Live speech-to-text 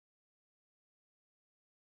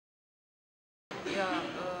Ja,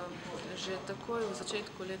 že takoj v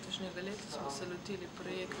začetku letošnjega leta smo se lotili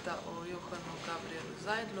projekta o Johanu Gabrielu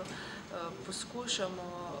Zajdlu. Poskušamo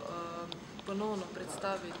ponovno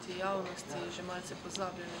predstaviti javnosti že malce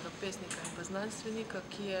pozabljenega pesnika in pa znanstvenika,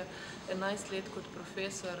 ki je 11 let kot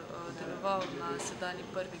profesor deloval na sedanji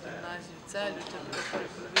prvi gimnaziji v Celju, to je bilo v prvi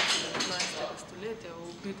polovici 19. stoletja v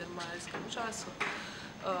biedermajerskem času.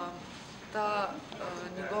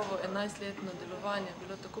 Njegovo 11-letno delovanje je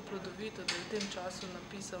bilo tako plodovito, da je v tem času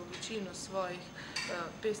napisal večino svojih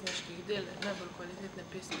pesniških del, najbolj kvalitetne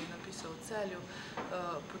pesmi je napisal v Celju,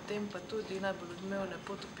 potem pa tudi najbolj odmevne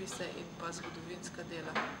potopise in pa zgodovinska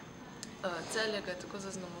dela. Celje ga je tako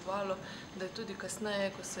zaznamovalo, da je tudi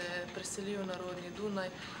kasneje, ko se je preselil na rodni Dunaj,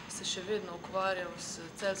 se še vedno ukvarjal s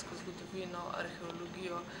celjsko zgodovino,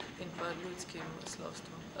 arheologijo in pa ljudskim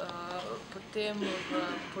slovstvom. Potem v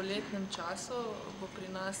poletnem času bo pri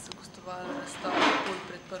nas gostovala razstava Pol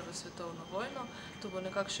pred Prvo svetovno vojno. To bo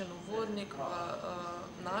nekakšen uvodnik v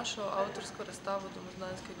našo avtorsko razstavo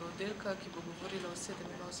domoznanskega oddelka, ki bo govorila o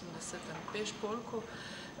 87. pešpolku,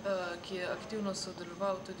 ki je aktivno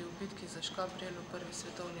sodeloval tudi v bitki za Škabrelj v Prvi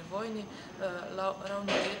svetovni vojni. Ravno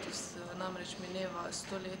letos namreč mineva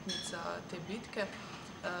 100-letnica te bitke.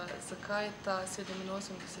 Zakaj ta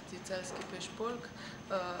 87. celjski pešpolk?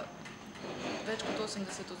 Več kot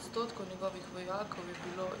 80% njegovih vojakov je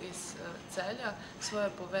bilo iz Celja, svoje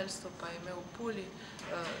poveljstvo pa je imel v Puli,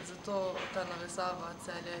 zato ta navezava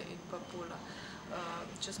Celje in pa Pula.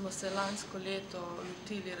 Če smo se lansko leto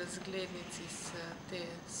lotili razglednic iz te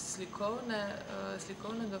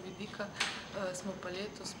slikovnega vidika, smo pa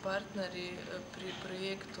letos partnerji pri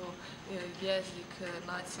projektu Jezik,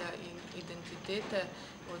 nacija in identitete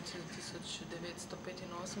od 1985 do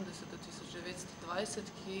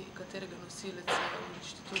 1920, katerega nosilec je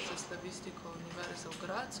Inštitut za slavistiko Univerze v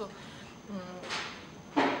Grazu.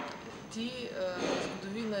 Ti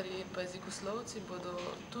zgodovinarji in pa jezikoslovci bodo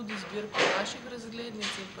tudi zbirko naših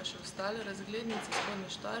razglednic in pa še ostale razglednice spodnje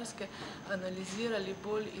Štajerske analizirali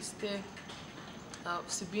bolj iz te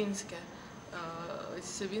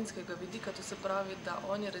vsebinskega vidika, to se pravi, da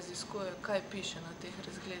oni raziskujejo, kaj piše na teh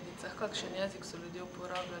razglednicah, kakšen jezik so ljudje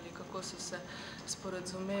uporabljali, kako so se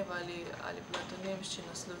sporazumevali, ali bila to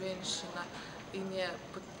nemščina, slovenščina, in je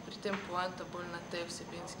pri tem poanta bolj na tej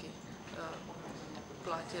vsebinski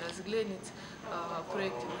plati razglednic.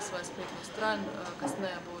 Projekt ima svojo spletno stran,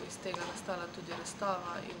 kasneje bo iz tega nastala tudi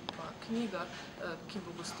razstava in pa knjiga, ki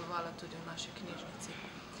bo gostovala tudi v naši knjižnici.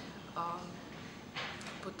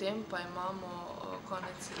 Potem pa imamo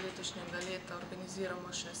konec letošnjega leta,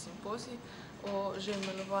 organiziramo še simpozij o že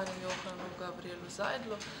imenovanem Johanu Gabrielu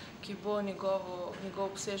Zajdlu, ki bo njegov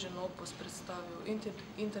obsežen opus predstavil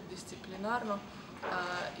interdisciplinarno,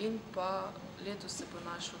 in pa letos se bo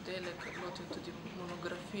naš oddelek lotil tudi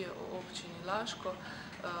monografije o občini Laško.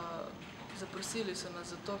 Zaprosili so nas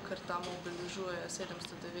zato, ker tam obeležujejo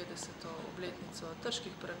 790. obletnico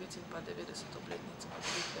trških pravic in pa 90. obletnico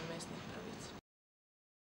odkritja mestnih pravic.